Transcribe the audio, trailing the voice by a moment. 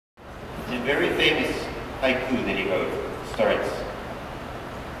very famous haiku that he wrote starts,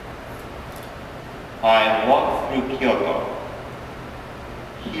 I walk through Kyoto,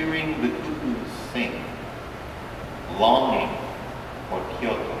 hearing the cuckoos sing, longing for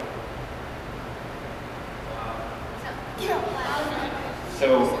Kyoto.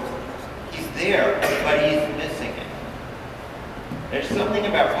 So he's there, but he's missing it. There's something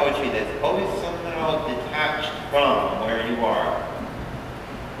about poetry that's always somehow detached from where you are.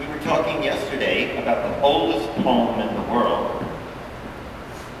 We were talking yesterday about the oldest poem in the world.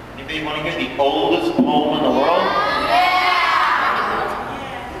 Anybody want to hear the oldest poem in the world? Yeah!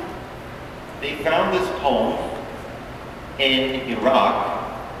 They found this poem in Iraq.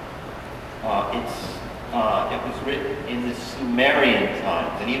 It was written in the Sumerian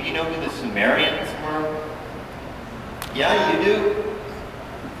times. Any of you know who the Sumerians were? Yeah, you do?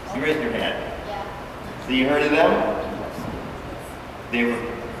 You raised your hand. Yeah. So you heard of them? They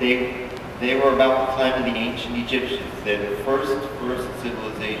were about the time of the ancient Egyptians. They're the first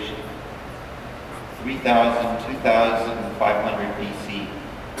civilization. 3,000, 2,500 BC.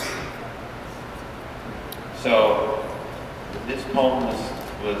 So this poem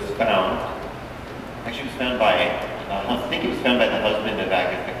was found. Actually, it was found by, I think it was found by the husband of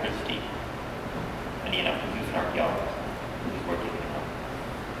Agatha Christie. And he was an archaeologist. He was working it out.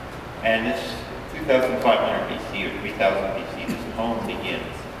 And this 2,500 BC or 3,000 BC, this poem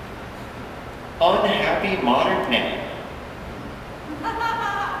begins. Unhappy modern man.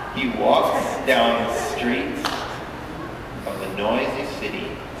 He walks down the streets of the noisy city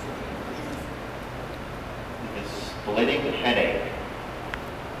with a splitting headache.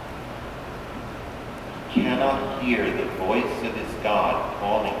 He cannot hear the voice of his God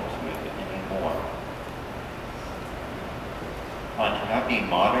calling to him anymore. Unhappy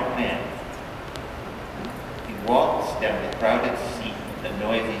modern man. He walks down the crowded street of the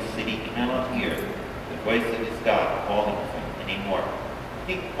noisy city, cannot hear the voice of his God calling to him anymore. I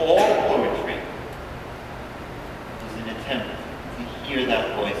think all poetry is an attempt to hear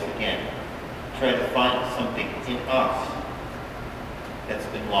that voice again. Try to find something in us that's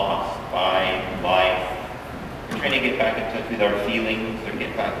been lost by life. We're trying to get back in touch with our feelings or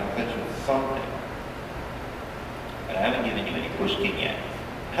get back in touch with something. But I haven't given you any Pushkin yet.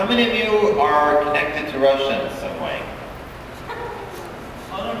 How many of you are connected to Russia in some way?